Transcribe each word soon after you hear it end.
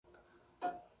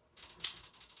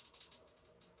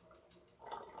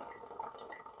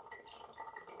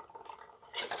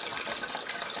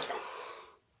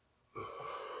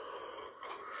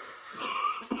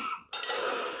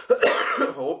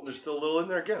there's still a little in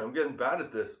there again. I'm getting bad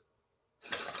at this.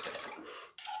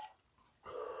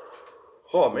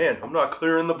 Oh man, I'm not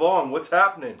clearing the bong. What's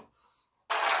happening?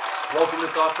 Welcome to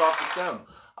Thoughts Off the Stem.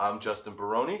 I'm Justin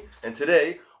Baroni, and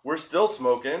today we're still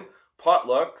smoking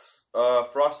Potluck's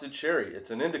Frosted Cherry.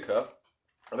 It's an indica,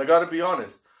 and I gotta be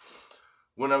honest,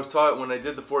 when I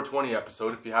did the 420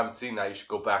 episode, if you haven't seen that, you should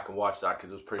go back and watch that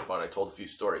because it was pretty fun. I told a few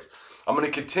stories. I'm going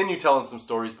to continue telling some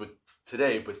stories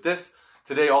today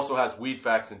also has weed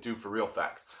facts and do for real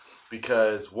facts.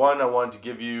 Because one, I wanted to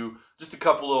give you just a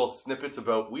couple little snippets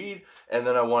about weed, and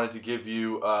then I wanted to give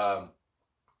you,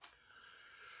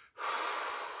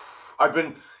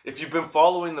 if you've been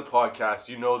following the podcast,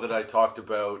 you know that I talked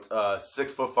about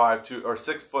 6 foot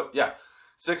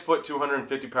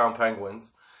 250 pound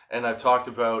penguins. And I've talked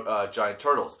about giant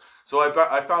turtles. So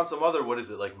I found some other,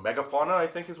 megafauna, I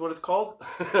think is what it's called,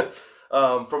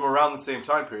 from around the same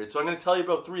time period. So I'm going to tell you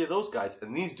about 3 of those guys,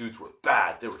 and these dudes were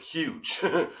bad. They were huge.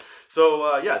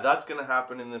 So, that's going to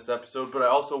happen in this episode, but I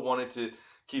also wanted to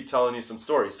keep telling you some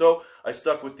stories. So I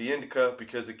stuck with the indica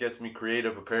because it gets me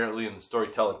creative, apparently, in the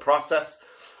storytelling process.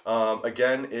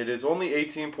 Again, it is only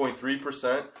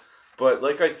 18.3%. But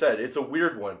like I said, it's a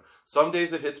weird one. Some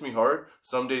days it hits me hard.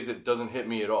 Some days it doesn't hit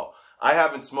me at all. I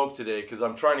haven't smoked today because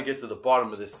I'm trying to get to the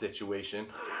bottom of this situation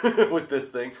with this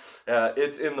thing.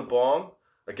 It's in the bong.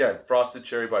 Again, Frosted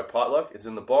Cherry by Potluck. It's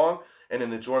in the bong and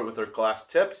in the joint with our glass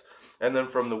tips. And then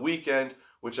from the weekend,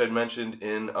 which I mentioned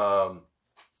in the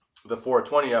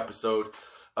 420 episode,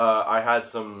 I had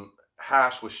some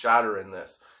hash with shatter in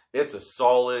this. It's a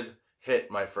solid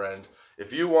hit, my friend.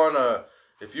 If you want a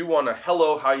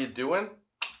hello, how you doing?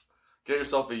 Get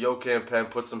yourself a Yocan pen,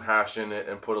 put some hash in it,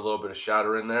 and put a little bit of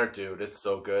shatter in there. Dude, it's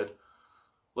so good.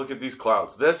 Look at these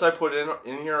clouds. This I put in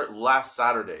here last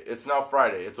Saturday. It's now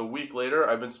Friday. It's a week later.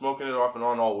 I've been smoking it off and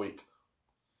on all week.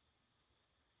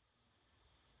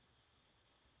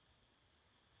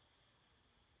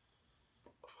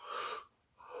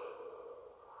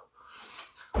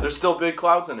 There's still big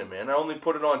clouds in it, man. I only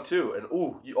put it on 2. And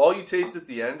all you taste at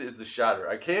the end is the shatter.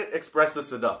 I can't express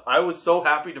this enough. I was so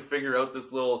happy to figure out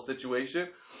this little situation.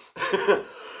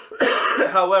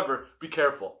 However, be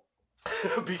careful.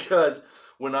 Because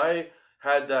when I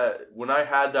had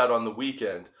that on the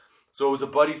weekend, so it was a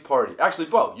buddy's party. Actually,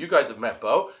 Bo, you guys have met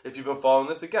Bo. If you've been following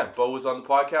this, again, Bo was on the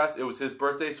podcast. It was his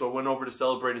birthday, so I went over to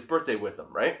celebrate his birthday with him,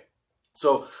 right?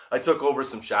 So I took over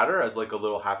some shatter as like a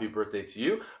little happy birthday to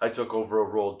you. I took over a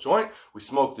rolled joint. We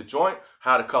smoked the joint,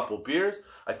 had a couple beers.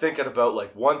 I think at about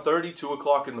like 1:30, 2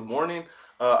 o'clock in the morning,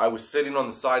 I was sitting on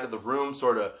the side of the room,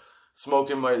 sort of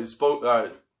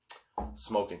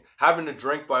having a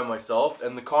drink by myself,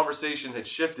 and the conversation had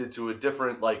shifted to a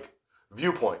different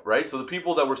viewpoint, right? So the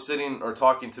people that were sitting or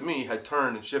talking to me had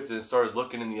turned and shifted and started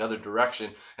looking in the other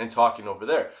direction and talking over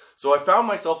there. So I found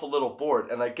myself a little bored,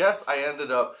 and I guess I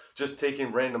ended up just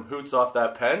taking random hoots off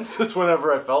that pen just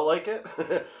whenever I felt like it.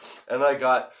 And I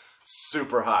got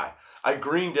super high. I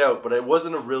greened out, but it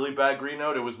wasn't a really bad green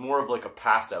out. It was more of like a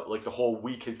pass out, like the whole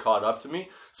week had caught up to me.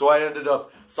 So I ended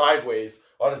up sideways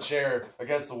on a chair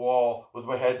against the wall with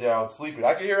my head down, sleeping.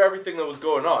 I could hear everything that was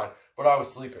going on, but I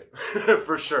was sleeping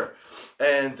for sure.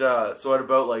 And so at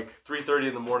about 3:30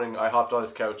 in the morning, I hopped on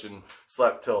his couch and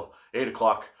slept till 8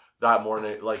 o'clock that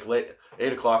morning, late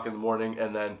 8 o'clock in the morning,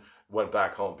 and then went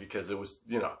back home because it was,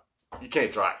 you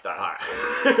can't drive that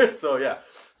high. So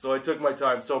I took my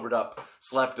time, sobered up,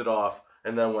 slept it off,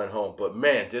 and then went home. But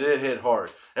man, did it hit hard.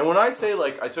 And when I say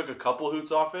I took a couple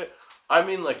hoots off it, I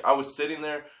mean I was sitting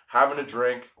there having a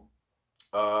drink.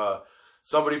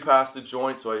 Somebody passed the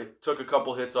joint, so I took a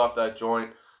couple hits off that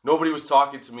joint. Nobody was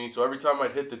talking to me, so every time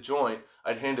I'd hit the joint,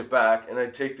 I'd hand it back, and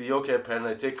I'd take the Yocan pen, and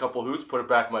I'd take a couple hoots, put it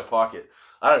back in my pocket.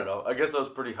 I don't know. I guess I was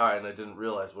pretty high, and I didn't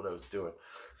realize what I was doing.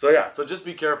 So just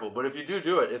be careful. But if you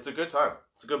do it, it's a good time.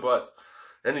 It's a good buzz.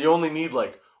 And you only need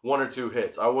 1 or 2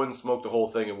 hits. I wouldn't smoke the whole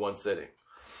thing in one sitting.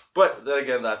 But then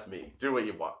again, that's me. Do what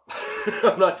you want.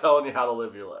 I'm not telling you how to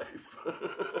live your life.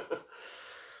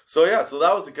 So that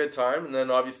was a good time. And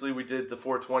then obviously we did the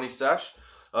 420 sesh.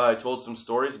 I told some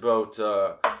stories about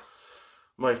the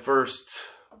first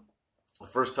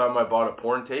time I bought a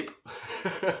porn tape,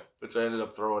 which I ended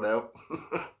up throwing out.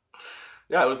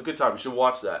 Yeah, it was a good time. You should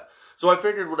watch that. So I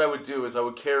figured what I would do is I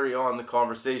would carry on the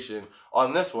conversation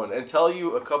on this one and tell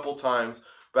you a couple times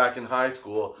back in high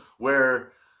school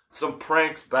where some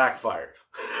pranks backfired.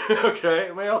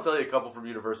 Okay? Maybe I'll tell you a couple from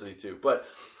university too. But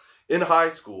in high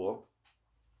school,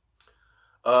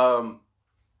 in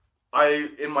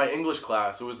my English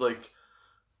class, it was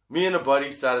me and a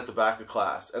buddy sat at the back of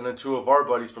class, and then 2 of our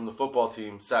buddies from the football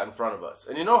team sat in front of us.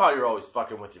 And you know how you're always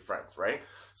fucking with your friends, right?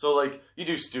 So, you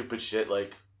do stupid shit,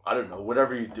 I don't know,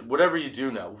 whatever you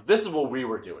do now. This is what we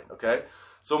were doing, okay?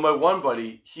 So my one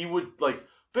buddy, he would, like,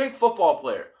 big football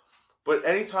player, but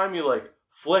anytime you, like,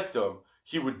 flicked him,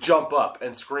 he would jump up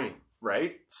and scream,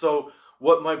 right? So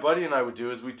what my buddy and I would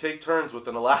do is we'd take turns with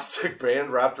an elastic band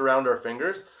wrapped around our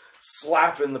fingers,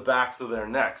 slapping the backs of their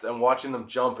necks and watching them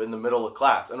jump in the middle of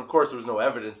class. And of course, there was no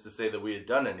evidence to say that we had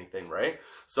done anything, right?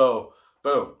 So,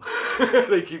 boom.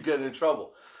 They keep getting in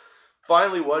trouble.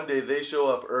 Finally, one day, they show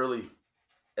up early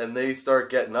and they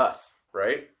start getting us,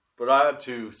 right? But I'm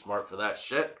too smart for that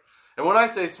shit. And when I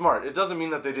say smart, it doesn't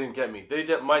mean that they didn't get me.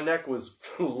 My neck was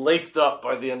laced up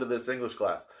by the end of this English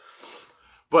class.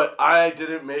 But I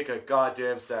didn't make a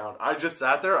goddamn sound. I just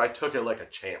sat there. I took it like a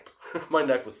champ. My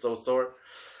neck was so sore.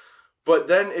 But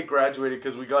then it graduated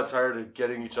because we got tired of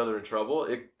getting each other in trouble.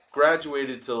 It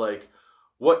graduated to, like,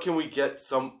 what can we get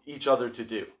each other to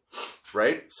do,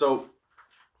 right? So,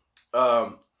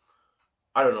 I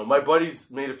don't know. My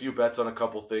buddies made a few bets on a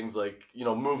couple things, like, you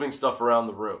know, moving stuff around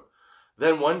the room.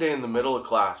 Then one day in the middle of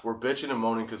class, we're bitching and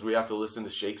moaning because we have to listen to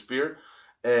Shakespeare.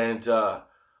 And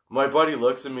my buddy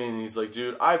looks at me and he's like,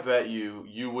 dude, I bet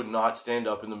you would not stand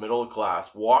up in the middle of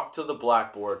class, walk to the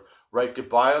blackboard, write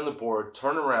goodbye on the board,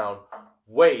 turn around,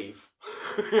 wave,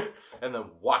 and then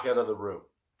walk out of the room.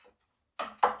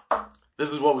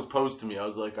 This is what was posed to me. I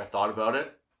was like, I thought about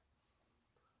it.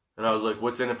 And I was like,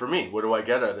 what's in it for me? What do I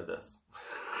get out of this?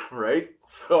 Right?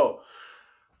 So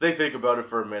they think about it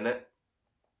for a minute.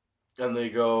 And they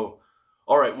go,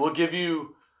 all right, we'll give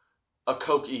you a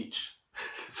Coke each.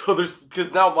 So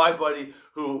because now my buddy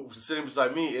who's sitting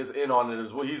beside me is in on it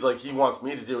as well. He's like, he wants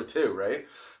me to do it too, right?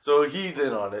 So he's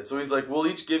in on it. So he's like, we'll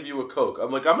each give you a Coke.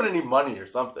 I'm like, I'm going to need money or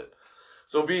something.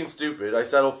 So being stupid, I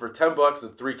settled for $10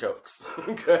 and 3 Cokes.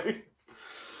 Okay?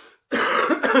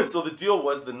 So the deal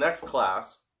was the next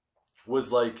class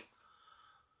was like,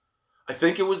 I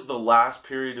think it was the last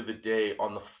period of the day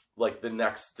on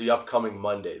the upcoming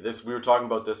Monday. We were talking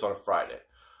about this on a Friday.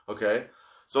 Okay?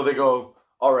 So they go,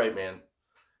 all right, man,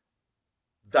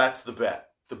 that's the bet.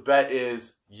 The bet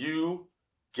is you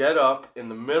get up in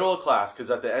the middle of class,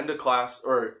 because at the end of class,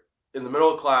 or in the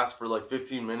middle of class for like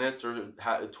 15 minutes or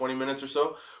 20 minutes or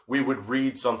so, we would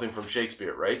read something from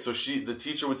Shakespeare, right? So the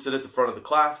teacher would sit at the front of the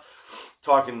class,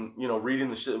 talking, you know,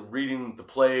 reading the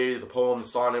play, the poem, the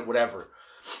sonnet, whatever,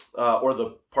 or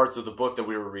the parts of the book that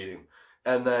we were reading.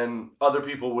 And then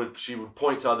she would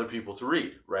point to other people to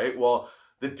read, right? Well,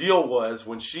 the deal was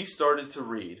when she started to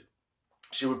read,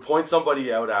 she would point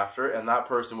somebody out after, and that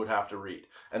person would have to read.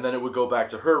 And then it would go back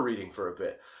to her reading for a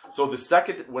bit. So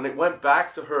when it went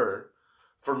back to her,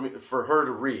 for her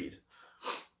to read,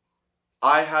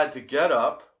 I had to get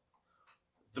up.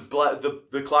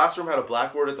 The classroom had a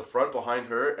blackboard at the front behind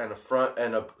her, and a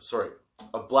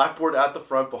blackboard at the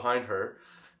front behind her,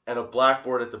 and a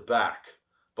blackboard at the back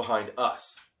behind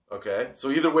us. Okay?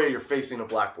 So either way, you're facing a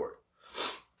blackboard.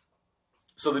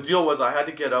 So the deal was I had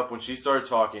to get up when she started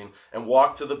talking and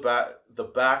walk to the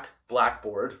back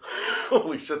blackboard.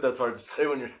 Holy shit, that's hard to say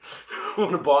when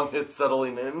a bong hit's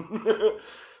settling in.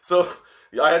 So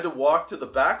I had to walk to the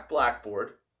back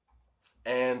blackboard,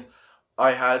 and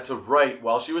I had to write,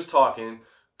 while she was talking,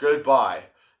 goodbye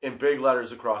in big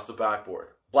letters across the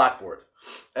blackboard.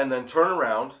 And then turn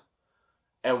around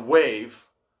and wave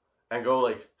and go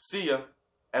like, see ya.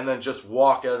 And then just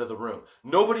walk out of the room.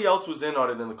 Nobody else was in on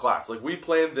it in the class. Like, we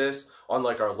planned this on,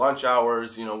 like, our lunch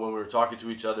hours, you know, when we were talking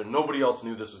to each other. Nobody else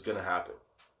knew this was going to happen.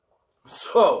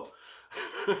 So,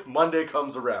 Monday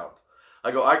comes around.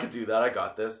 I go, I could do that. I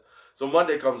got this. So,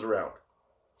 Monday comes around.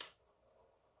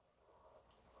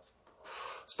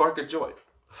 Spark of joy.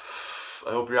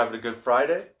 I hope you're having a good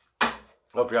Friday. I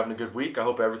hope you're having a good week. I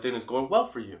hope everything is going well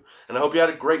for you. And I hope you had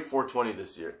a great 420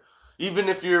 this year. Even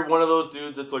if you're one of those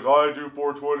dudes that's like, oh, I do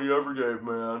 420 every day,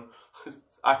 man.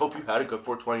 I hope you had a good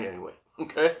 420 anyway,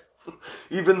 okay?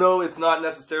 Even though it's not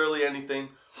necessarily anything,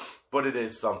 but it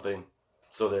is something.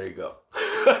 So there you go.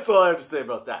 That's all I have to say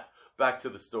about that. Back to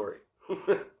the story.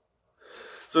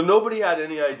 So nobody had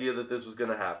any idea that this was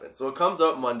going to happen. So it comes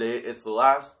out Monday. It's the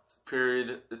last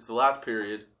period.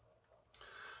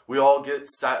 We all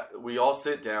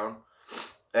sit down,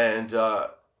 and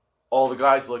all the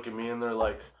guys look at me and they're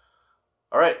like,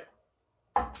 all right,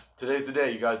 today's the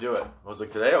day, you gotta do it. I was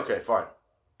like, today? Okay, fine.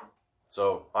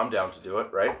 So I'm down to do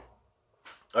it, right?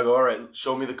 I go, all right,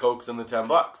 show me the Cokes and the $10.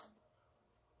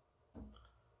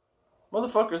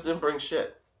 Motherfuckers didn't bring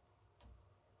shit.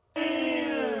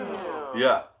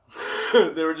 Yeah.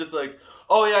 They were just like,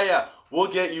 oh yeah, we'll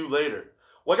get you later.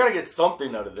 Well, I gotta get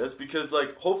something out of this because,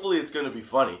 like, hopefully it's gonna be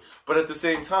funny. But at the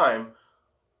same time,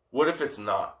 what if it's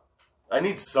not? I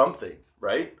need something,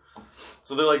 right?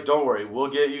 So they're like, don't worry, we'll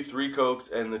get you 3 Cokes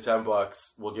and the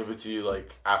 $10. We'll give it to you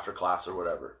like after class or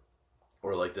whatever.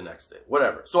 Or like the next day.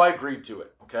 Whatever. So I agreed to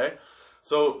it. Okay?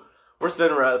 So we're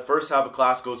sitting around. The first half of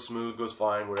class goes smooth, goes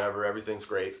fine, whatever. Everything's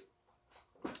great.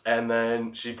 And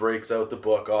then she breaks out the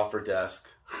book off her desk.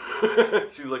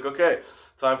 She's like, okay,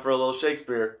 time for a little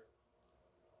Shakespeare.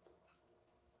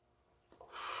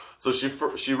 So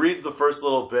she reads the first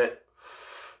little bit.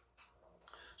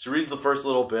 She reads the first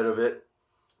little bit of it,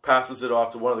 passes it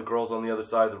off to one of the girls on the other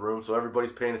side of the room, so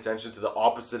everybody's paying attention to the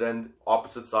opposite end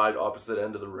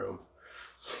of the room.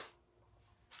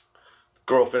 The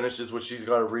girl finishes what she's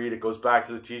got to read. It goes back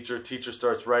to the teacher. Teacher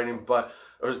starts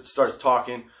starts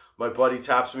talking. My buddy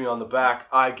taps me on the back.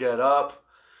 I get up,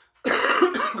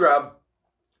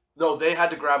 No, they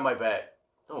had to grab my bag.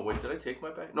 Oh, wait, did I take my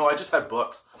bag? No, I just had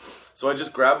books. So I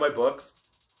just grabbed my books,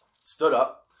 stood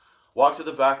up, walked to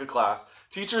the back of class.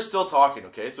 Teacher's still talking,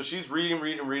 okay? So she's reading,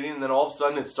 and then all of a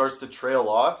sudden it starts to trail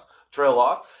off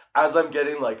as I'm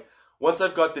getting like, once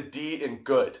I've got the D in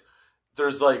good,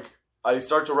 there's like, I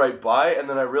start to write bye, and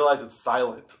then I realize it's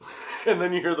silent. And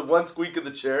then you hear the one squeak of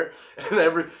the chair, and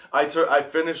I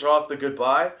finish off the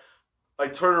goodbye. I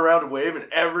turn around and wave, and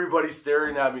everybody's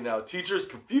staring at me now. Teacher's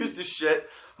confused as shit.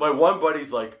 My one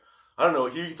buddy's like, I don't know,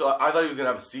 I thought he was going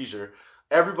to have a seizure.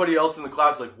 Everybody else in the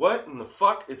class like, what in the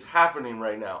fuck is happening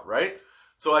right now, right?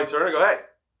 So I turn and go, hey,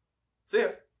 see ya.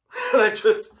 And I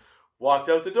just walked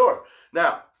out the door.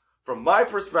 Now, from my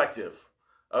perspective,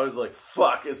 I was like,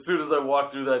 fuck, as soon as I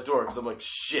walked through that door, because I'm like,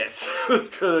 shit, this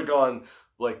could have gone,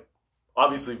 like,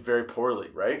 obviously very poorly,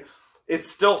 right? It's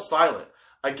still silent.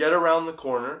 I get around the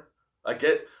corner. I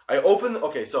open the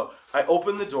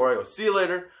door. I go, see you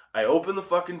later. I open the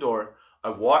fucking door.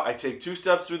 I take 2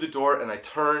 steps through the door, and I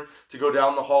turn to go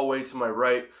down the hallway to my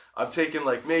right. I'm taking,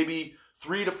 like, maybe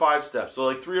 3 to 5 steps. So,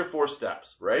 like, 3 or 4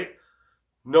 steps, right?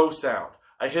 No sound.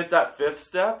 I hit that 5th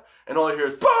step, and all I hear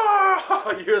is,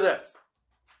 bah! You hear this.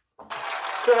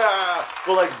 Well,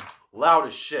 like, loud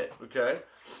as shit, okay?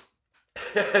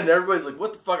 And everybody's like,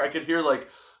 what the fuck? I could hear, like,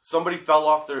 somebody fell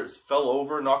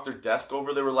over, knocked their desk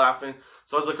over. They were laughing.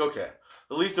 So I was like, okay,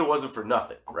 at least it wasn't for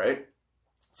nothing, right?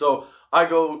 So I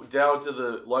go down to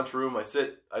the lunchroom. I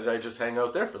just hang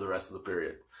out there for the rest of the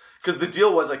period. Because the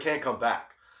deal was I can't come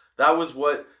back. That was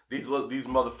what these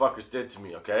motherfuckers did to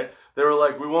me, okay? They were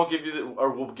like, we'll give you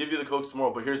the Cokes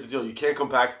tomorrow, but here's the deal. You can't come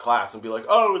back to class and be like,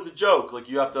 oh, it was a joke. Like,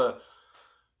 you're 100%,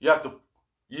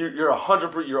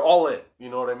 you're all in. You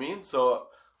know what I mean? So, of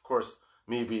course,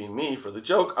 me being me for the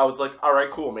joke, I was like, all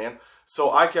right, cool, man.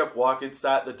 So I kept walking,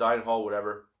 sat in the dining hall,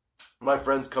 whatever. My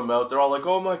friends come out. They're all like,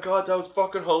 oh, my God, that was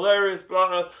fucking hilarious, blah,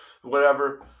 blah,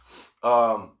 whatever.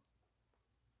 What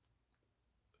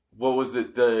was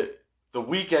it? The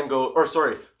week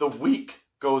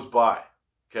goes by,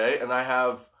 okay? And I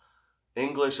have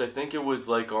English, I think it was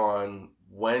like on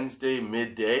Wednesday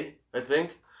midday, I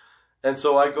think. And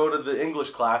so I go to the English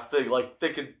class. They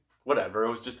could, whatever, it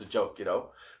was just a joke, you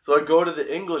know? So I go to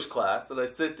the English class, and I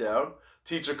sit down.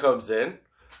 Teacher comes in,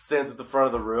 stands at the front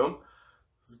of the room.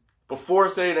 Before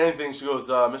saying anything, she goes,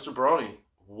 Mr. Baroni,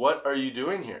 what are you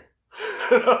doing here?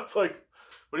 And I was like,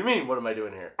 what do you mean, what am I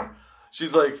doing here?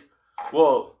 She's like,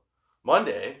 well,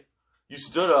 Monday, you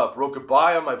stood up, wrote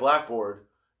goodbye on my blackboard,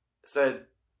 turned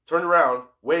around,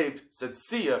 waved, said,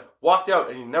 see ya, walked out,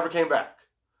 and you never came back.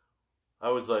 I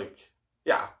was like,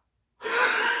 yeah.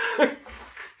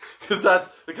 Because that's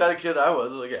the kind of kid I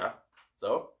was. I was like, yeah.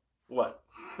 So, what?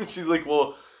 She's like,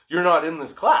 well, you're not in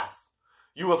this class.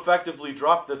 You effectively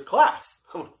dropped this class.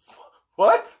 I'm like,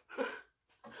 what? I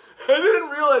didn't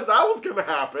realize that was going to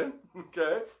happen.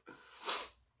 Okay.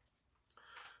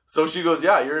 So she goes,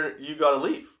 yeah, you got to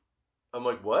leave. I'm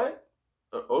like, what?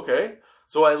 Okay.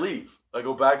 So I leave. I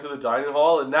go back to the dining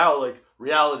hall, and now, like,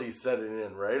 reality's setting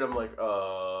in, right? I'm like,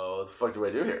 what the fuck do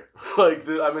I do here? Like,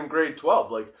 I'm in grade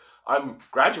 12. Like, I'm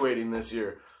graduating this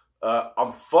year.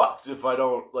 I'm fucked if I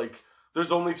don't, like,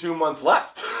 there's only 2 months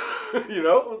left. You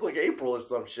know? It was like April or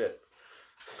some shit.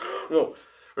 So,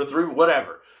 or 3,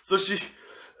 whatever. So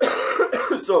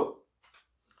so,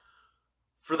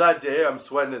 for that day, I'm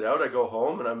sweating it out. I go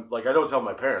home, and I'm, like, I don't tell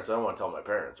my parents. I don't want to tell my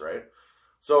parents, right?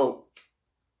 So,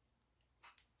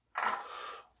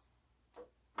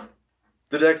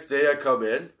 the next day I come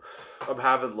in, I'm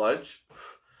having lunch,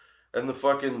 and the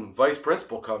fucking vice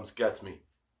principal gets me.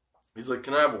 He's like,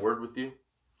 can I have a word with you?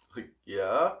 I'm like,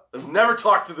 yeah. I've never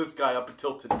talked to this guy up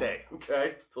until today,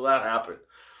 okay? Till that happened.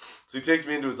 So he takes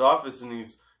me into his office, and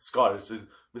he's Scottish. He says,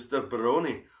 Mr.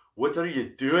 Baroni, what are you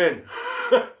doing?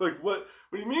 Like, what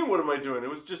do you mean, what am I doing? It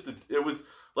was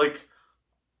like,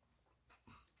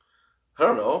 I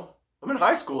don't know. I'm in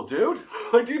high school, dude.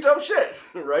 I do dumb shit,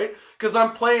 right? Because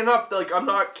I'm playing up, like, I'm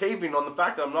not caving on the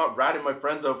fact that I'm not ratting my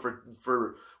friends out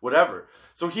for whatever.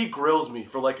 So he grills me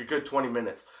for like a good 20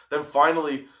 minutes. Then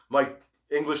finally, my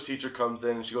English teacher comes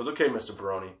in and she goes, okay, Mr.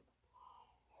 Baroni.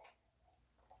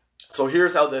 So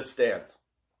here's how this stands.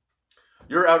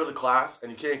 You're out of the class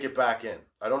and you can't get back in.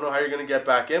 I don't know how you're going to get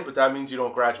back in, but that means you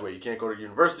don't graduate. You can't go to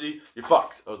university. You're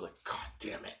fucked. I was like, God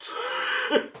damn it.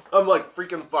 I'm like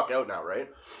freaking the fuck out now, right?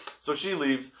 So she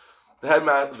leaves.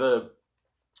 The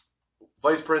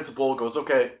vice principal goes,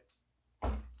 okay,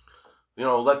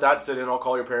 let that sit in. I'll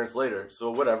call your parents later.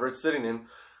 So whatever, it's sitting in.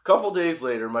 A couple days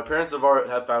later, my parents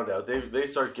have found out. They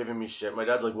start giving me shit. My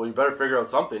dad's like, well, you better figure out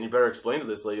something. You better explain to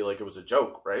this lady like it was a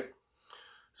joke, right?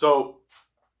 So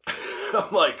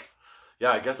I'm like,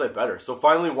 yeah, I guess I better. So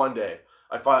finally one day,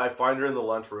 I find her in the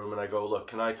lunchroom and I go, look,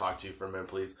 can I talk to you for a minute,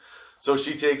 please? So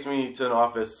she takes me to an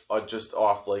office just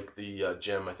off like the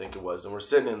gym, I think it was, and we're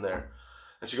sitting in there.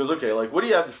 And she goes, okay, like, what do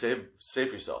you have to say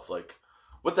for yourself? Like,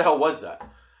 what the hell was that?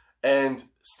 And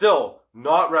still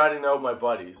not ratting out my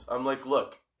buddies. I'm like,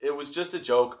 look, it was just a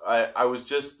joke. I was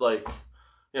just like,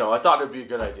 I thought it'd be a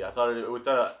good idea. I thought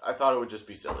it would just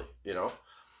be silly,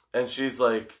 And she's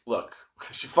like, look,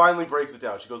 she finally breaks it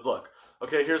down. She goes, look,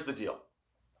 okay, here's the deal.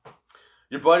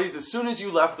 Your buddies, as soon as you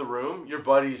left the room, your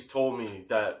buddies told me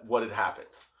that what had happened.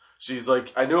 She's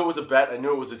like, I knew it was a bet. I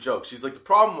knew it was a joke. She's like, the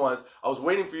problem was I was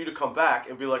waiting for you to come back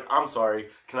and be like, I'm sorry.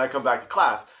 Can I come back to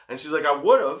class? And she's like, I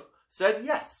would have said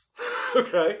yes.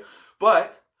 Okay.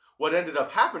 But what ended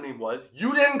up happening was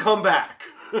you didn't come back.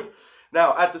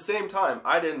 Now, at the same time,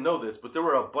 I didn't know this, but there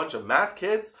were a bunch of math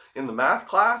kids in the math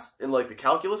class, in like the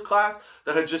calculus class,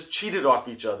 that had just cheated off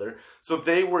each other. So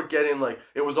they were getting like,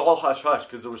 it was all hush-hush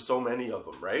because there were so many of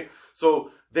them, right? So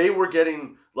they were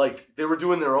getting like, they were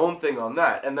doing their own thing on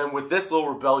that. And then with this little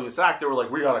rebellious act, they were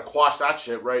like, we gotta quash that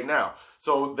shit right now.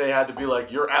 So they had to be like,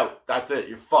 you're out. That's it.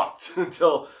 You're fucked.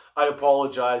 Until I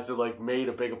apologized and like made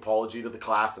a big apology to the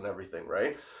class and everything,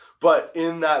 right? But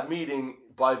in that meeting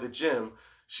by the gym,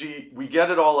 we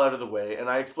get it all out of the way, and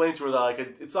I explained to her that like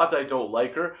it's not that I don't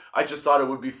like her. I just thought it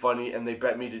would be funny, and they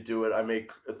bet me to do it.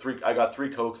 I got 3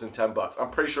 Cokes and $10. I'm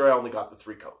pretty sure I only got the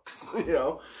 3 Cokes,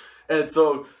 And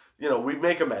so, we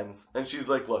make amends. And she's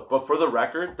like, look, but for the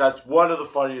record, that's one of the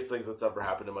funniest things that's ever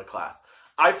happened in my class.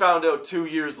 I found out 2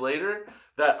 years later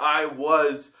that I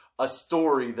was a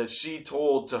story that she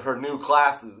told to her new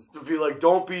classes to be like,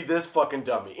 don't be this fucking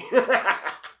dummy.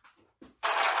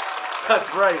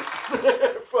 That's right.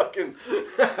 Fucking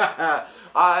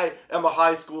I am a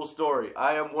high school story.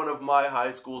 I am one of my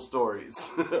high school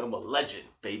stories. I'm a legend,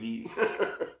 baby.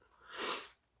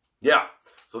 Yeah.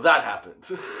 So that happened.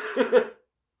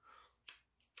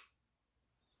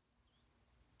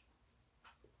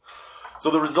 So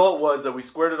the result was that we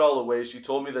squared it all away. She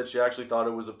told me that she actually thought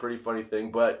it was a pretty funny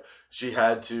thing, but she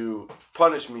had to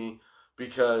punish me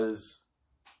because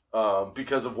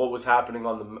of what was happening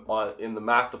in the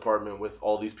math department with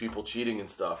all these people cheating and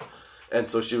stuff. And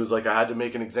so she was like, I had to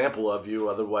make an example of you,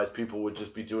 otherwise people would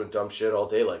just be doing dumb shit all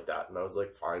day like that. And I was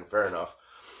like, fine, fair enough.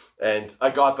 And I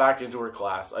got back into her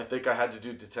class. I think I had to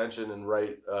do detention and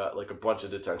write like a bunch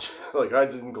of detention. Like I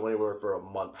didn't go anywhere for a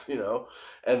month,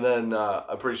 And then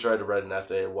I'm pretty sure I had to write an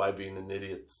essay on why being an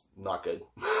idiot's not good.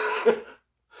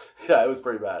 Yeah, it was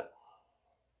pretty bad.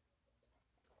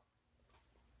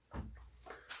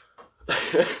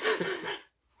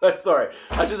 Sorry,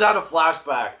 I just had a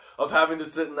flashback of having to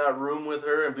sit in that room with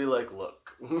her and be like,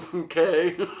 look,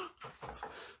 okay,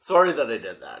 sorry that I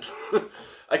did that.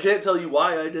 I can't tell you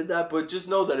why I did that, but just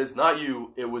know that it's not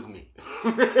you, it was me.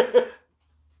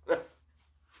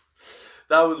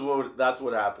 That's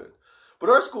what happened. But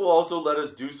our school also let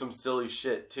us do some silly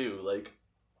shit too. Like,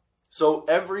 so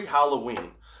every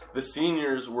Halloween, the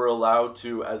seniors were allowed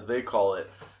to, as they call it,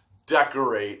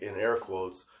 decorate, in air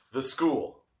quotes, the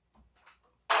school.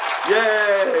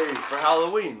 Yay! For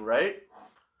Halloween, right?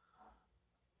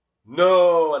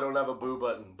 No, I don't have a boo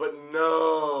button. But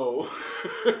no.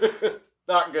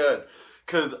 Not good.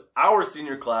 Because our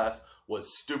senior class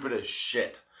was stupid as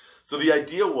shit. So the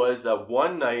idea was that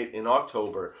one night in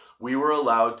October, we were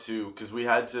allowed to, because we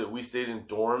stayed in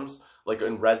dorms, like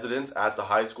in residence at the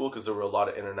high school, because there were a lot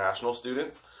of international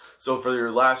students. So for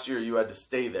your last year, you had to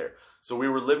stay there. So we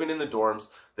were living in the dorms.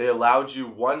 They allowed you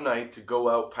one night to go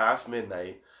out past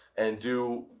midnight and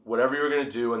do whatever you were going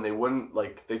to do, and they wouldn't,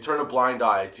 like, they turn a blind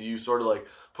eye to you sort of like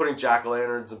putting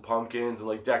jack-o'-lanterns and pumpkins and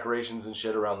like decorations and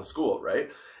shit around the school, right?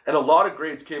 And a lot of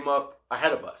grades came up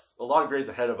ahead of us. A lot of grades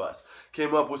ahead of us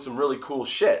came up with some really cool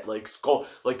shit, like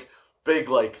big,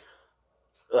 like,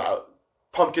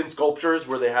 pumpkin sculptures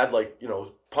where they had like, you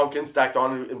know, pumpkins stacked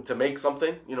on to make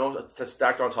something, you know,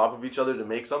 stacked on top of each other to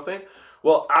make something.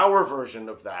 Well, our version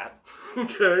of that,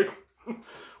 okay,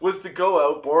 was to go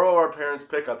out, borrow our parents'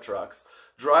 pickup trucks,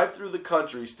 drive through the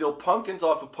country, steal pumpkins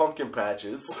off of pumpkin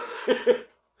patches.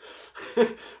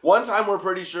 One time we're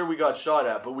pretty sure we got shot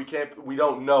at, but we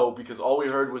don't know because all we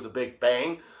heard was a big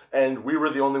bang, and we were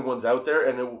the only ones out there,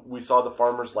 and we saw the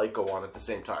farmer's light go on at the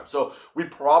same time. So we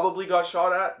probably got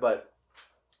shot at, but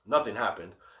nothing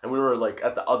happened, and we were like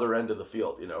at the other end of the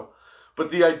field, you know.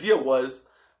 But the idea was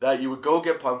that you would go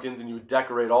get pumpkins and you would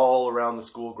decorate all around the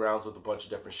school grounds with a bunch of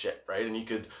different shit, right? And you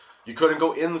couldn't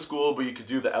go in the school, but you could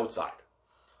do the outside.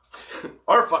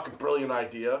 Our fucking brilliant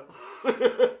idea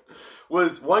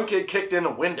was one kid kicked in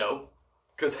a window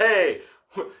because, hey,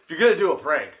 if you're going to do a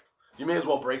prank, you may as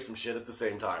well break some shit at the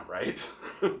same time, right?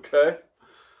 Okay?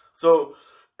 So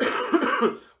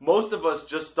most of us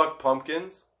just stuck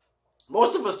pumpkins.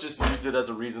 Most of us just used it as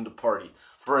a reason to party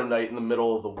for a night in the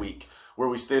middle of the week where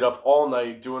we stayed up all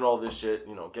night doing all this shit,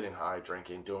 you know, getting high,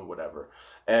 drinking, doing whatever.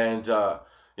 And,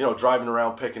 you know, driving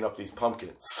around picking up these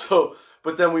pumpkins. So,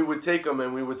 but then we would take them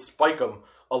and we would spike them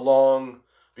along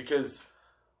because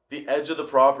the edge of the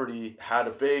property had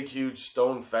a big, huge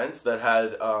stone fence that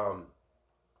had,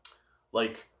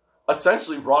 like,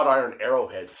 essentially wrought iron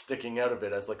arrowheads sticking out of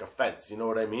it as like a fence. You know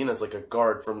what I mean? As like a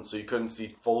guard so you couldn't see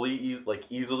fully,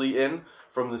 easily in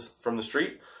from the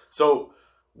street. So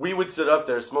we would sit up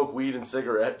there, smoke weed and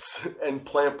cigarettes, and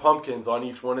plant pumpkins on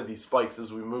each one of these spikes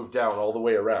as we moved down all the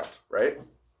way around, right?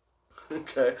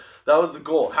 Okay, that was the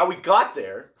goal. How we got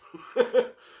there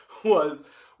was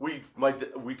we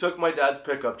took my dad's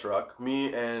pickup truck,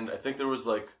 me and I think there was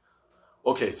like,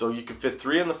 okay, so you could fit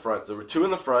 3 in the front. There were 2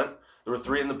 in the front, there were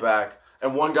 3 in the back,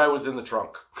 and one guy was in the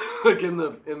trunk, like in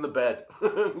the bed.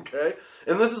 Okay,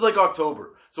 and this is like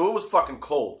October, so it was fucking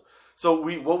cold. So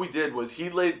what we did was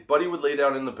Buddy would lay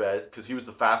down in the bed because he was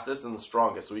the fastest and the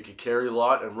strongest, so he could carry a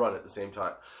lot and run at the same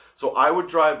time. So I would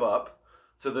drive up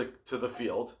to the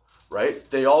field, right?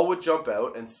 They all would jump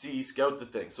out and scout the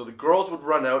thing. So the girls would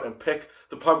run out and pick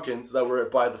the pumpkins that were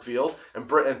by the field and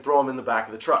throw them in the back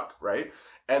of the truck, right?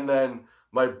 And then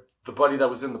the buddy that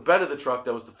was in the bed of the truck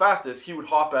that was the fastest, he would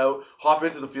hop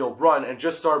into the field, run, and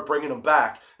just start bringing them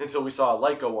back until we saw a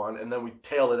light go on, and then we'd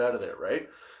tail it out of there, right?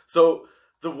 So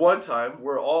the one time,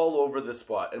 we're all over this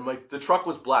spot, and the truck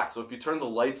was black, so if you turned the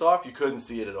lights off, you couldn't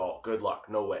see it at all. Good luck.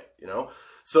 No way, you know?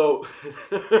 So,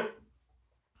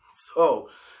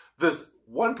 this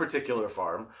one particular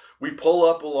farm, we pull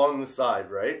up along the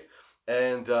side, right?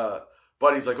 And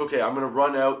Buddy's like, okay, I'm going to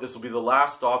run out. This will be the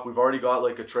last stop. We've already got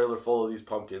like a trailer full of these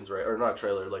pumpkins, right? Or not a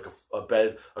trailer, like a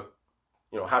bed,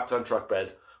 half-ton truck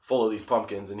bed full of these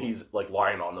pumpkins, and he's like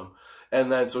lying on them. And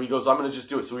then, so he goes, I'm going to just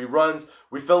do it. So he runs,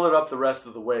 we fill it up the rest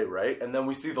of the way, right? And then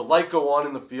we see the light go on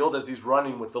in the field as he's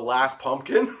running with the last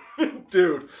pumpkin.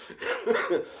 Dude.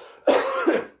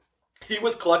 He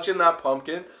was clutching that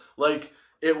pumpkin like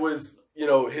it was, you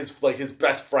know, his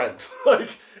best friend.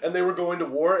 And they were going to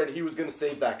war, and he was going to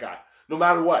save that guy. No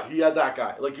matter what, he had that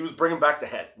guy. Like, he was bringing back the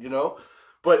head, you know?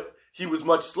 But he was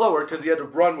much slower because he had to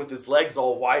run with his legs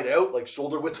all wide out, like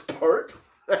shoulder width apart.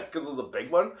 Because it was a big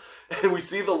one. And we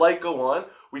see the light go on.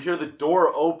 We hear the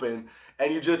door open.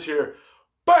 And you just hear,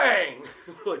 bang!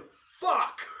 Like,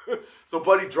 fuck! So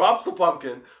Buddy drops the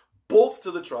pumpkin, bolts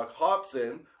to the truck, hops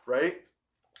in, right?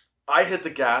 I hit the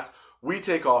gas. We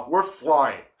take off. We're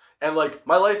flying. And, like,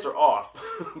 my lights are off.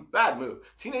 Bad move.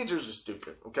 Teenagers are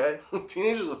stupid, okay?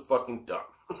 Teenagers are fucking dumb.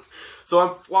 So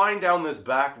I'm flying down this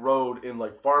back road in,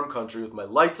 like, farm country with my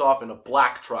lights off in a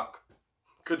black truck.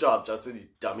 Good job, Justin, you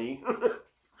dummy.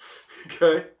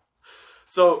 Okay?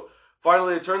 So,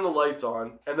 finally I turn the lights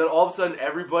on, and then all of a sudden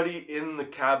everybody in the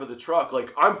cab of the truck,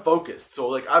 like, I'm focused. So,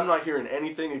 like, I'm not hearing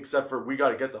anything except for we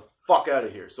gotta get the fuck out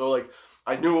of here. So, like,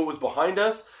 I knew what was behind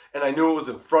us, and I knew what was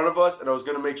in front of us, and I was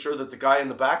going to make sure that the guy in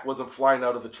the back wasn't flying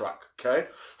out of the truck, okay?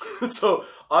 So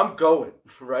I'm going,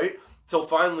 right? Till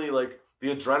finally, like,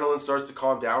 the adrenaline starts to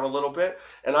calm down a little bit,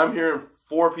 and I'm hearing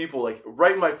 4 people, like,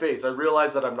 right in my face. I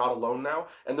realize that I'm not alone now,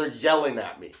 and they're yelling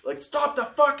at me. Like, stop the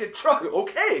fucking truck,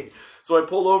 okay? So I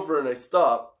pull over and I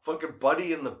stop. Fucking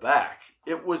Buddy in the back.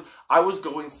 I was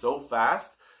going so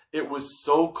fast, it was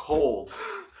so cold.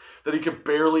 That he could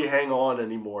barely hang on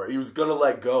anymore. He was gonna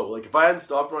let go. Like, if I hadn't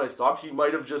stopped when I stopped, he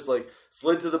might have just, like,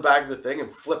 slid to the back of the thing and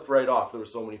flipped right off. There were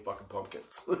so many fucking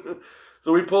pumpkins.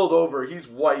 So we pulled over. He's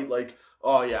white, like,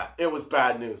 oh yeah, it was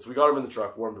bad news. We got him in the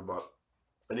truck, warmed him up,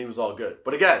 and he was all good.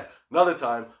 But again, another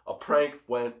time, a prank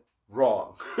went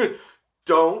wrong.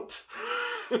 Don't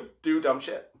do dumb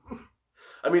shit.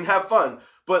 I mean, have fun,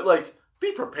 but, like,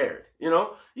 be prepared. You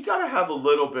know, you got to have a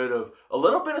little bit of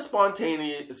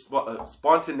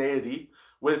spontaneity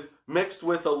with mixed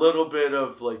with a little bit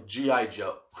of like G.I.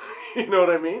 Joe. You know what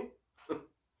I mean?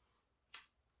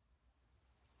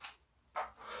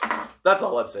 That's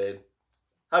all I'm saying.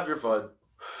 Have your fun.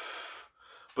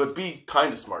 But be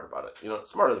kind of smart about it. You know,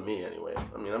 smarter than me anyway.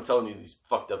 I mean, I'm telling you these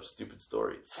fucked up, stupid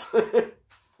stories. But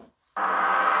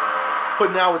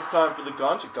now it's time for the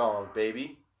Ganja Gong,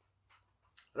 baby.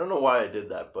 I don't know why I did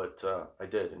that, but I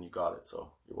did, and you got it,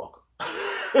 so you're welcome.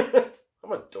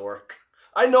 I'm a dork.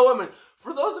 I know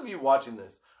for those of you watching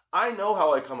this, I know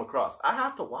how I come across. I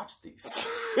have to watch these.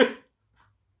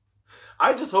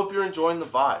 I just hope you're enjoying the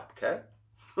vibe, okay?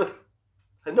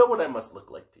 I know what I must look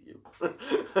like to you.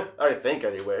 I think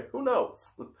anyway. Who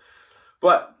knows?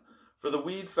 But for the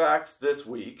weed facts this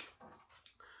week,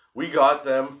 we got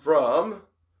them from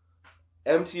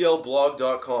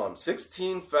mtlblog.com.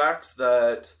 16 facts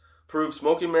that prove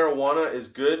smoking marijuana is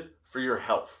good for your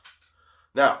health.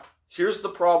 Now, here's the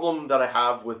problem that I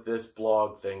have with this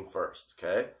blog thing first,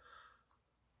 okay?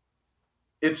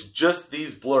 It's just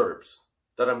these blurbs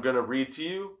that I'm going to read to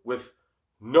you with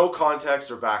no context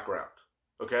or background.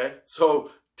 Okay, so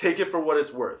take it for what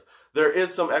it's worth. There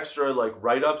is some extra like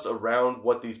write-ups around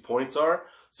what these points are,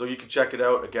 so you can check it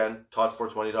out again.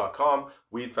 Tots420.com,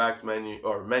 Weed Facts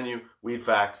menu, Weed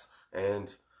Facts,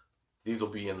 and these will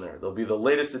be in there. They'll be the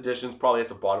latest editions, probably at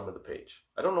the bottom of the page.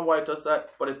 I don't know why it does that,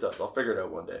 but it does. I'll figure it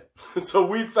out one day. So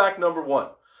weed fact number 1.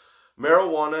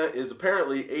 Marijuana is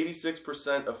apparently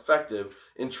 86% effective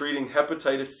in treating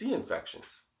hepatitis C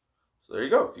infections. So there you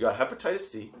go. If you got hepatitis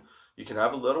C, you can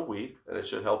have a little weed, and it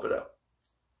should help it out.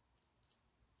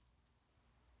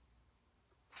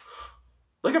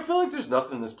 Like, I feel like there's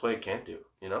nothing this plant can't do,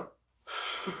 you know?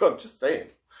 I'm just saying.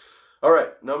 All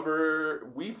right,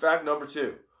 weed fact number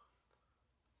 2.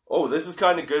 Oh, this is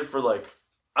kind of good for, like,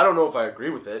 I don't know if I agree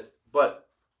with it, but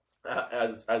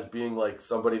as being, like,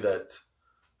 somebody that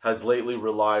has lately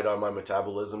relied on my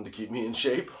metabolism to keep me in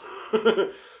shape.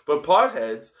 But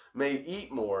potheads may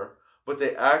eat more, but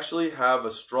they actually have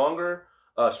a stronger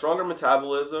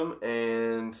metabolism,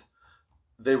 and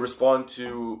they respond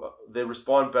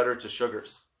better to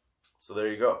sugars. So there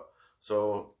you go.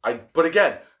 But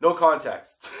again, no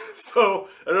context. So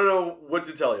I don't know what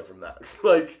to tell you from that.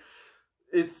 Like,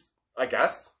 I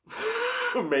guess,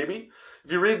 maybe.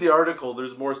 If you read the article,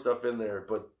 there's more stuff in there,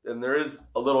 and there is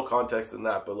a little context in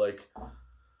that, but like,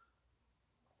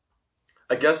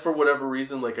 I guess for whatever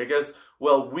reason, like,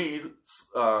 weed,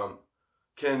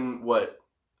 can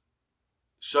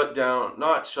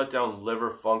not shut down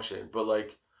liver function, but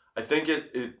like I think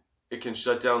it can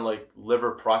shut down like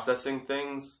liver processing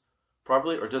things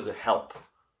properly, or does it help?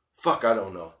 Fuck, I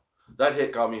don't know. That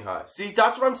hit got me high. See,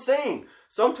 that's what I'm saying.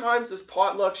 Sometimes this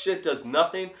potluck shit does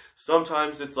nothing.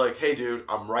 Sometimes it's like, hey dude,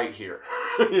 I'm right here.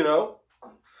 You know?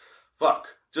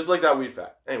 Fuck. Just like that weed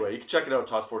fact. Anyway, you can check it out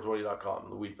at tots420.com,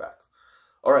 the weed facts.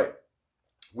 Alright.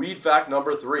 Weed fact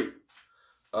number 3.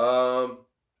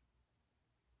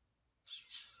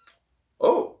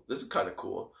 Oh, this is kind of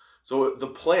cool. So the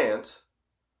plant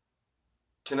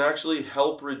can actually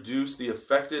help reduce the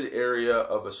affected area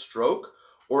of a stroke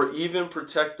or even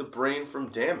protect the brain from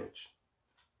damage.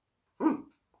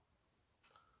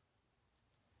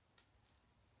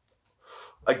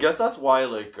 I guess that's why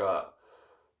like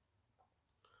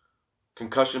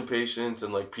concussion patients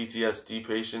and like PTSD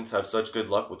patients have such good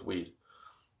luck with weed,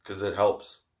 because it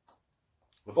helps.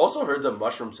 I've also heard that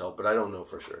mushrooms help, but I don't know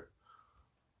for sure.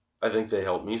 I think they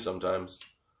help me sometimes,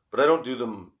 but I don't do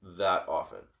them that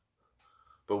often.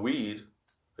 But weed,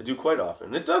 I do quite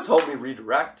often. It does help me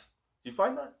redirect. Do you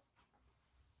find that?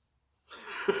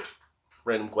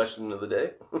 Random question of the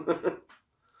day.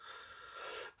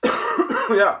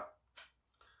 Yeah.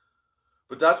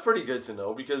 But that's pretty good to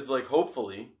know, because like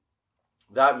hopefully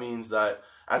that means that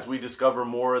as we discover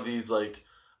more of these like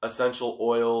essential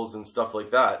oils and stuff like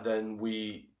that, then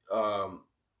we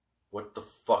what the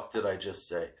fuck did I just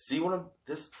say? See what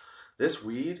this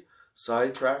weed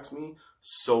sidetracks me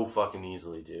so fucking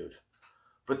easily, dude.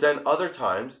 But then other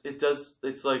times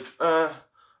it's like, I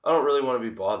don't really want to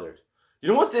be bothered. You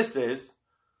know what this is?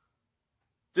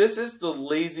 This is the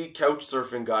lazy couch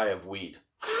surfing guy of weed.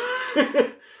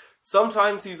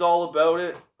 Sometimes he's all about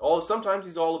it. Sometimes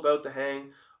he's all about the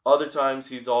hang. Other times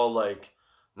he's all like,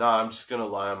 nah, I'm just going to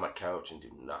lie on my couch and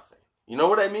do nothing. You know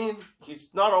what I mean?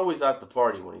 He's not always at the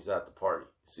party when he's at the party.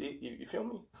 See? You feel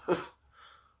me?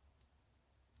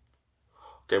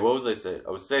 Okay, what was I saying?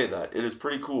 I was saying that it is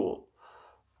pretty cool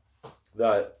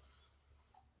that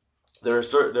there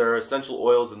are essential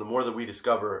oils, and the more that we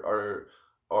discover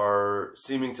are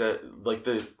seeming to, like,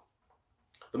 the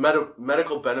The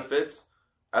medical benefits,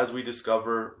 as we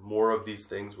discover more of these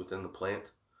things within the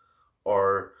plant,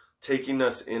 are taking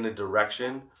us in a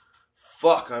direction.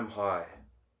 Fuck, I'm high.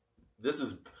 This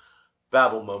is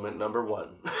Babble moment number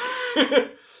 1.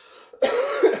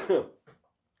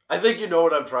 I think you know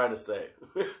what I'm trying to say.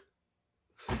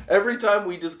 Every time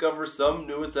we discover some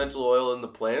new essential oil in the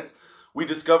plant, we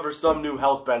discover some new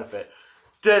health benefit.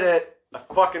 Did it. I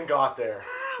fucking got there.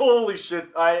 Holy shit.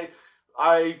 I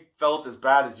felt as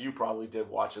bad as you probably did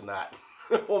watching that.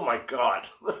 Oh my god.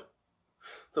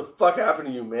 The fuck happened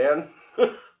to you, man?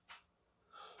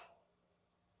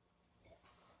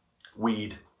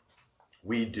 Weed,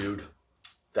 dude.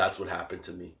 That's what happened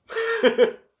to me.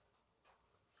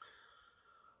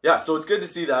 Yeah, so it's good to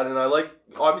see that, and I like,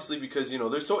 obviously, because, you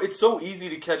know, it's so easy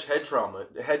to catch head trauma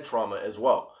as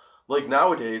well. Like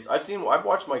nowadays, I've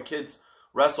watched my kids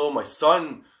wrestle. My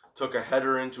son took a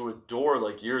header into a door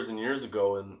like years and years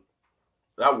ago, and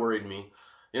that worried me.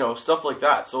 You know, stuff like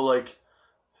that. So like,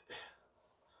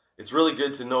 it's really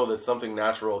good to know that something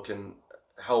natural can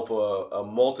help a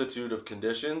multitude of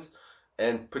conditions,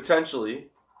 and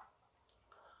potentially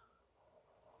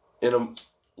in a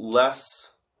less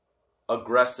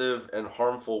aggressive and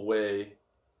harmful way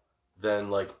than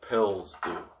like pills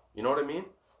do. You know what I mean?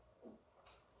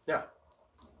 Yeah.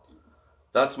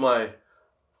 That's my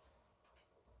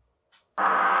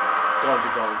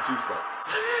Ganja Gong 2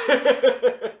 cents.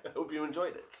 I hope you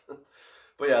enjoyed it.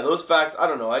 But yeah, those facts, I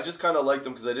don't know. I just kind of liked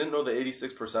them because I didn't know the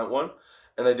 86% one,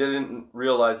 and I didn't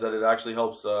realize that it actually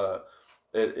helps,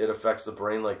 it affects the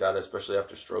brain like that, especially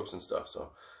after strokes and stuff.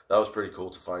 So that was pretty cool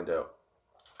to find out.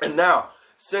 And now,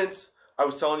 since I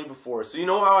was telling you before, so you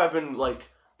know how I've been like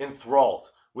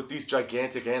enthralled with these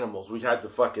gigantic animals. We had the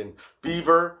fucking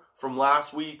beaver from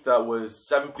last week that was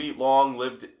 7 feet long,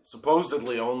 lived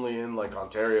supposedly only in like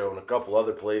Ontario and a couple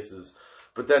other places,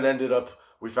 but then ended up,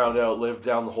 we found out, lived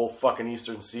down the whole fucking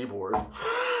eastern seaboard.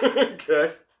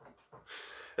 Okay.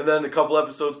 And then a couple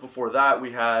episodes before that,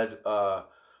 we had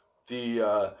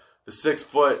the 6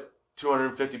 foot,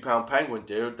 250 pound penguin,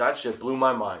 dude. That shit blew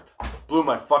my mind. Blew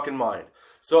my fucking mind.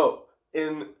 So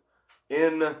in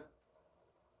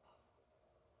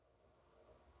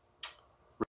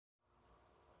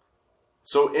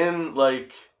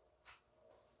like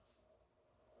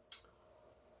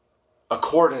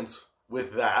accordance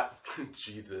with that,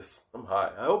 Jesus, I'm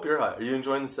high. I hope you're high. Are you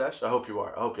enjoying the sesh? I hope you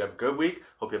are. I hope you have a good week.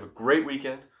 Hope you have a great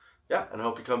weekend. Yeah, and I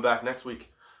hope you come back next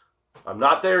week. I'm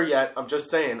not there yet. I'm just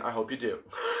saying, I hope you do.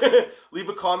 Leave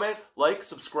a comment, like,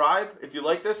 subscribe. If you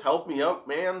like this, help me out,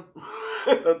 man.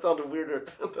 That sounded weirder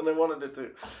than I wanted it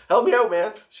to. Help me out,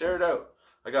 man. Share it out.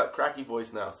 I got cracky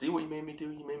voice now. See what you made me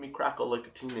do? You made me crackle like a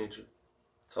teenager.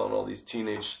 Telling all these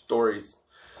teenage stories.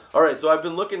 All right, so I've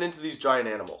been looking into these giant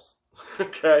animals.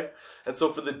 Okay? And so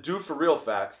for the Dude for Real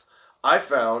facts, I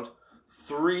found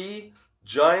 3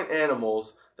 giant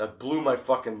animals that blew my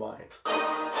fucking mind.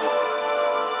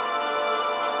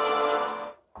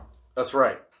 That's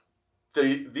right.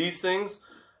 These things,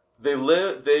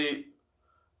 they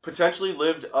potentially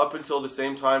lived up until the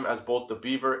same time as both the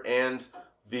beaver and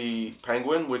the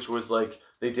penguin, which was like,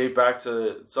 they date back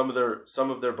to some of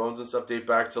their bones and stuff date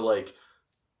back to like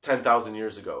 10,000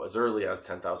 years ago, as early as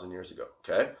 10,000 years ago.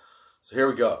 Okay, so here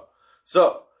we go.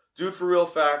 So, Dude for Real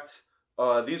fact.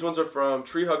 These ones are from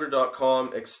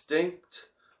treehugger.com. Extinct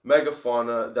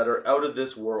megafauna that are out of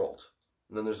this world.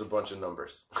 And then there's a bunch of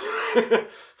numbers.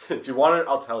 If you want it,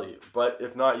 I'll tell you. But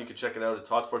if not, you can check it out at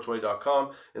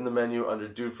tots420.com in the menu under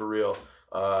Dude for Real.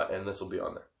 And this will be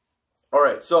on there. All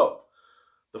right, so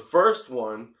the first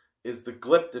one is the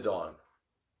Glyptodon.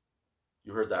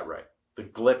 You heard that right. The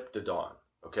Glyptodon.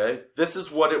 Okay? This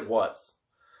is what it was.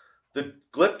 The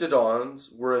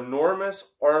Glyptodons were enormous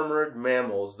armored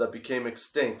mammals that became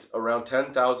extinct around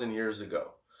 10,000 years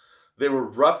ago. They were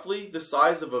roughly the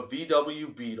size of a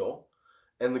VW Beetle,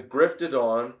 and the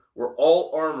Glyptodon were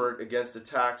all armored against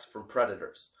attacks from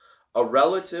predators. A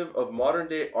relative of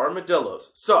modern-day armadillos.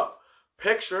 So,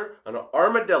 picture an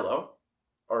armadillo,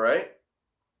 all right,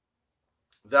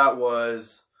 that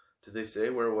was, did they say,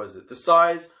 where was it? The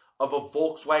size of a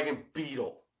Volkswagen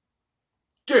Beetle.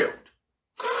 Dude!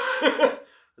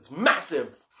 It's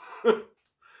massive!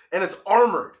 And it's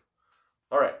armored.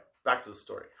 All right, back to the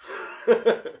story.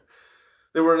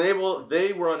 They were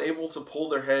unable to pull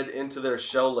their head into their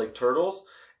shell like turtles,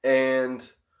 and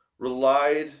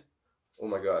relied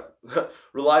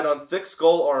on thick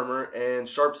skull armor and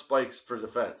sharp spikes for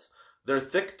defense. Their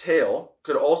thick tail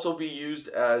could also be used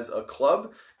as a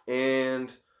club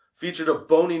and featured a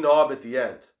bony knob at the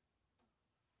end.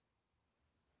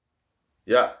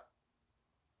 Yeah.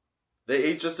 They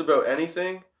ate just about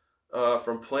anything,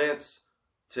 from plants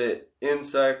to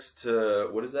insects to,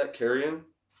 what is that, carrion?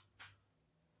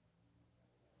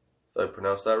 Did I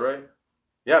pronounce that right?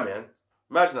 Yeah, man.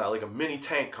 Imagine that, like a mini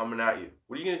tank coming at you.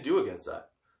 What are you going to do against that?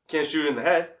 Can't shoot it in the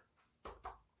head.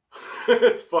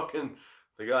 It's fucking,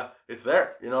 it's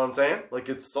there. You know what I'm saying? Like,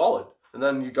 it's solid. And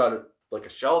then you got like a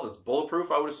shell that's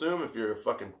bulletproof, I would assume, if you're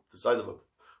fucking the size of a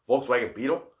Volkswagen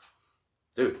Beetle.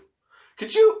 Dude,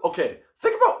 could you, okay,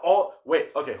 think about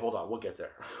okay, hold on, we'll get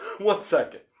there. 1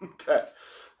 second. Okay.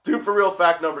 Dude, for real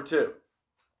fact number 2.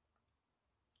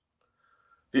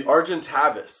 The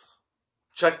Argentavis.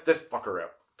 Check this fucker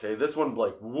out. Okay, this one,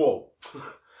 like, whoa.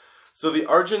 So the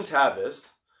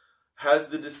Argentavis has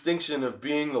the distinction of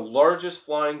being the largest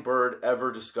flying bird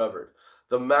ever discovered.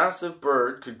 The massive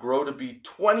bird could grow to be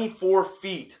 24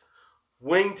 feet,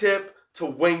 wingtip to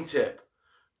wingtip.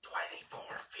 24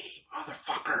 feet,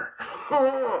 motherfucker.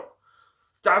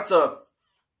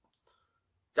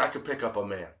 That could pick up a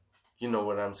man. You know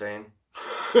what I'm saying?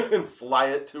 And fly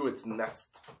it to its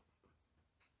nest.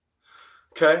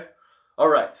 Okay? All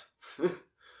right.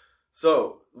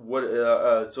 So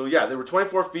yeah, they were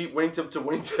 24 feet, wingtip to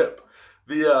wingtip.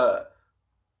 The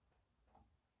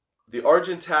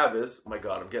Argentavis, my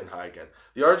God, I'm getting high again.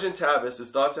 The Argentavis is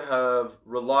thought to have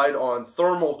relied on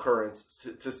thermal currents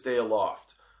to stay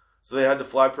aloft. So they had to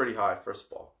fly pretty high, first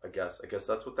of all, I guess. I guess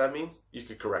that's what that means. You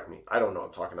could correct me. I don't know.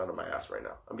 I'm talking out of my ass right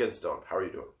now. I'm getting stoned. How are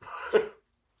you doing?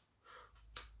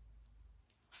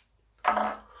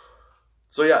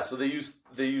 So yeah, so they use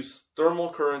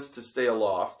thermal currents to stay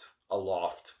aloft,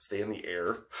 stay in the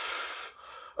air.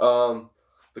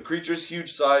 The creature's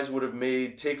huge size would have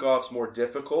made takeoffs more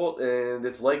difficult, and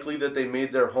it's likely that they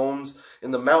made their homes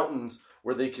in the mountains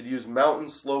where they could use mountain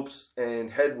slopes and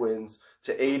headwinds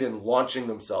to aid in launching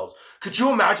themselves. Could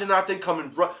you imagine that thing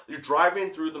coming? You're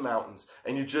driving through the mountains,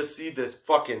 and you just see this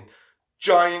fucking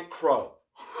giant crow.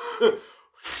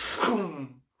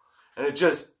 And it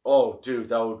just, oh, dude,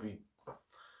 that would be,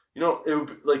 it would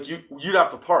be, like, you'd have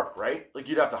to park, right? Like,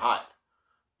 you'd have to hide.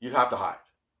 You'd have to hide.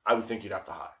 I would think you'd have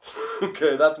to hide.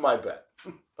 Okay, that's my bet.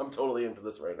 I'm totally into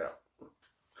this right now.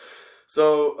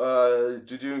 So,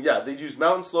 they'd use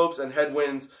mountain slopes and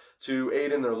headwinds to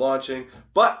aid in their launching.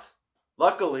 But,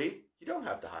 luckily, you don't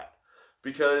have to hide.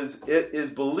 Because it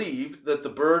is believed that the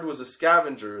bird was a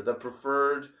scavenger that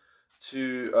preferred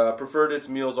its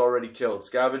meals already killed.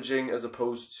 Scavenging, as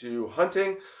opposed to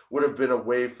hunting, would have been a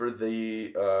way for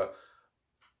the,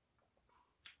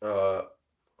 oh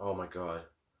my God,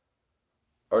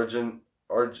 Argentavis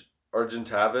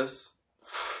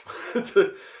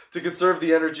to conserve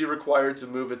the energy required to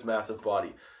move its massive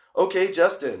body. Okay,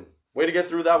 Justin, way to get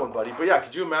through that one, buddy. But yeah,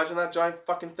 could you imagine that giant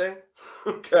fucking thing?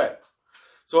 Okay,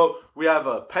 so we have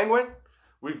a penguin,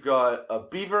 we've got a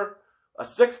beaver, a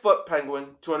 6-foot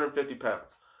penguin, 250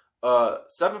 pounds, a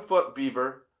 7-foot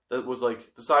beaver that was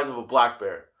like the size of a black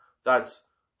bear. That's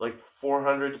like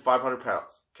 400 to 500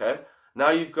 pounds. Okay.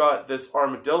 Now you've got this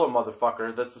armadillo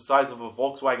motherfucker that's the size of a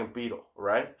Volkswagen Beetle,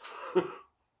 right?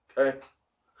 Okay?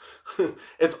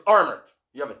 It's armored.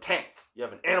 You have a tank. You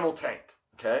have an animal tank,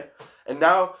 okay? And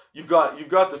now you've got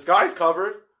the skies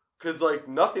covered because, like,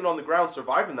 nothing on the ground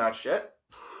surviving that shit.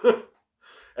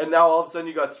 And now all of a sudden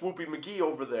you got Swoopy McGee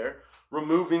over there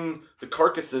removing the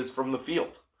carcasses from the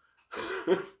field.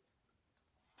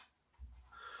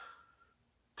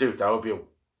 Dude, that would be a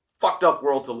fucked up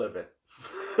world to live in.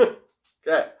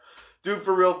 Okay, dude,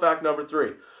 for real fact number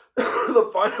 3.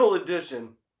 The final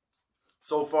addition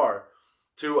so far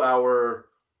to our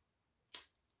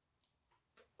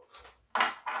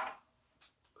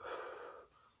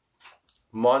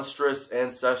monstrous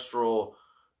ancestral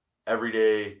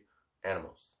everyday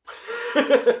animals.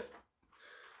 The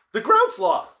ground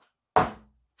sloth. Bum,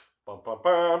 bum,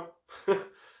 bum.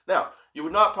 Now, you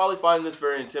would not probably find this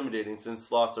very intimidating since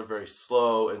sloths are very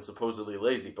slow and supposedly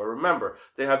lazy. But remember,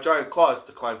 they have giant claws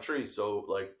to climb trees, so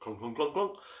like clunk, clunk, clunk,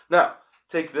 clunk. Now,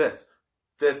 take this.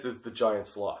 This is the giant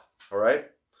sloth, all right?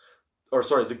 Or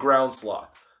sorry, the ground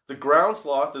sloth. The ground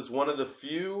sloth is one of the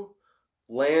few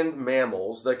land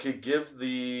mammals that could give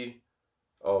the,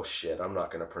 oh shit, I'm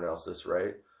not going to pronounce this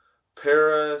right,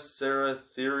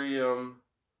 Paraceratherium,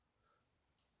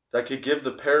 that could give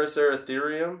the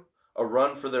Paraceratherium a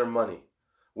run for their money,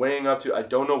 weighing up to, I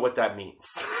don't know what that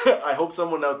means. I hope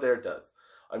someone out there does.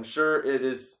 I'm sure it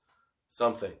is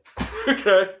something.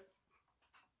 Okay?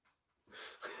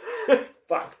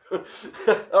 Fuck.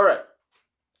 All right.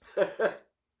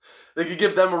 They could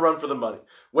give them a run for the money.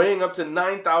 Weighing up to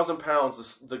 9,000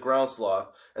 pounds, the ground sloth,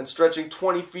 and stretching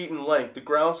 20 feet in length, the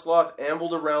ground sloth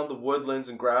ambled around the woodlands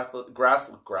and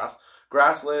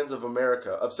grasslands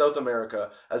of South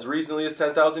America as recently as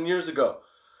 10,000 years ago.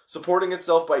 Supporting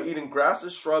itself by eating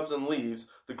grasses, shrubs, and leaves,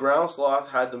 the ground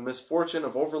sloth had the misfortune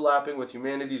of overlapping with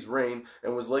humanity's reign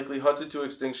and was likely hunted to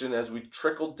extinction as we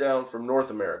trickled down from North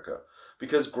America.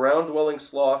 Because ground-dwelling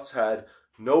sloths had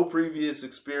no previous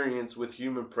experience with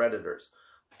human predators.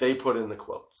 They put in the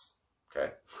quotes.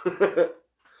 Okay?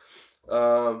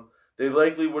 They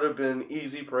likely would have been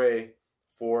easy prey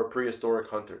for prehistoric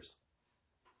hunters.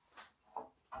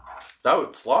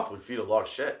 Sloth would feed a lot of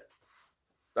shit.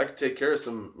 That could take care of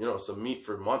some meat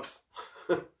for months.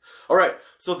 All right,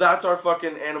 so that's our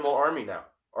fucking animal army now.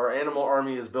 Our animal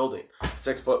army is building.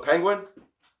 6-foot penguin.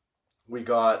 We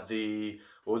got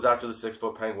what was after the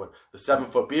 6-foot penguin? The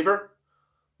 7-foot beaver.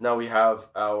 Now we have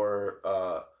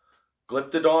our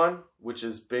Glyptodon, which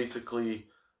is basically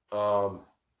an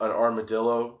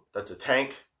armadillo that's a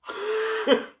tank.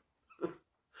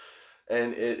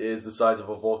 And it is the size of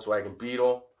a Volkswagen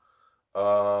Beetle.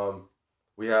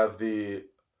 We have the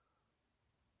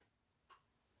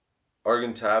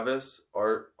Argentavis.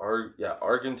 Oh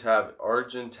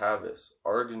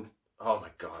my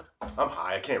god. I'm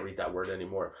high. I can't read that word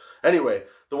anymore. Anyway,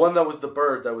 the one that was the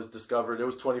bird that was discovered, it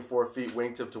was 24 feet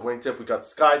wingtip to wingtip. We got the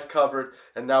skies covered,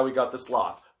 and now we got the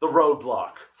sloth. The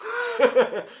roadblock.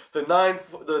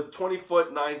 the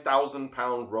 20-foot,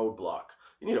 9,000-pound roadblock.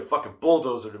 You need a fucking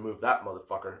bulldozer to move that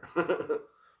motherfucker.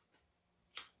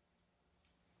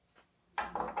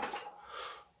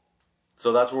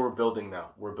 So that's what we're building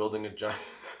now. We're building a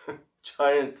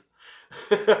giant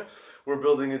we're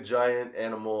building a giant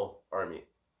animal army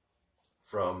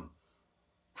from,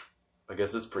 I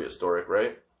guess it's prehistoric,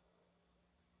 right?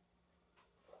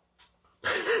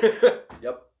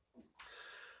 Yep.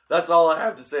 That's all I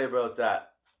have to say about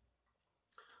that.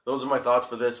 Those are my thoughts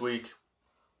for this week.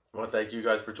 I want to thank you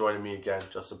guys for joining me again,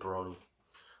 Justin Peroni,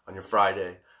 on your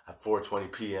Friday at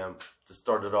 4:20 p.m. to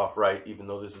start it off right, even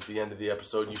though this is the end of the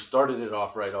episode. You started it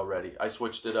off right already. I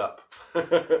switched it up.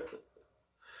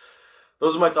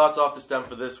 Those are my thoughts off the stem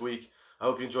for this week. I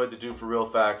hope you enjoyed the Do For Real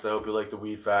facts. I hope you liked the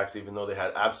weed facts, even though they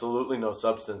had absolutely no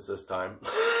substance this time,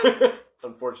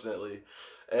 unfortunately.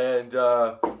 And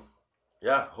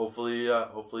yeah, hopefully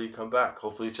you come back.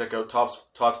 Hopefully you check out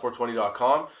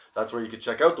tots420.com. That's where you can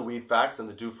check out the weed facts and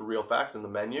the Do For Real facts in the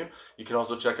menu. You can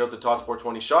also check out the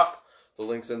Tots420 shop. The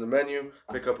link's in the menu.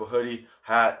 Pick up a hoodie,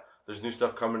 hat. There's new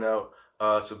stuff coming out.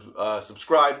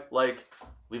 Subscribe, like,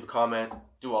 leave a comment,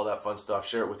 do all that fun stuff.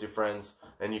 Share it with your friends,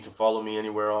 and you can follow me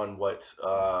anywhere on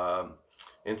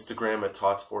Instagram at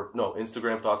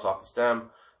Instagram Thoughts Off the Stem,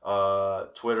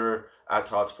 Twitter at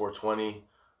Tots420.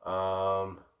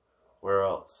 Where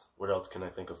else? What else can I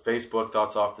think of? Facebook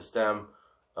Thoughts Off the Stem.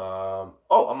 I'm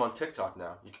on TikTok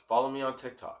now. You can follow me on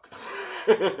TikTok.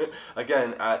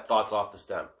 Again, at Thoughts Off the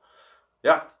Stem.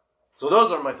 Yeah. So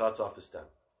those are my thoughts off the stem.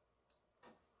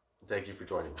 Thank you for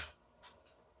joining me.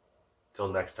 Till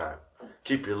next time.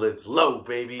 Keep your lids low,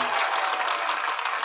 baby.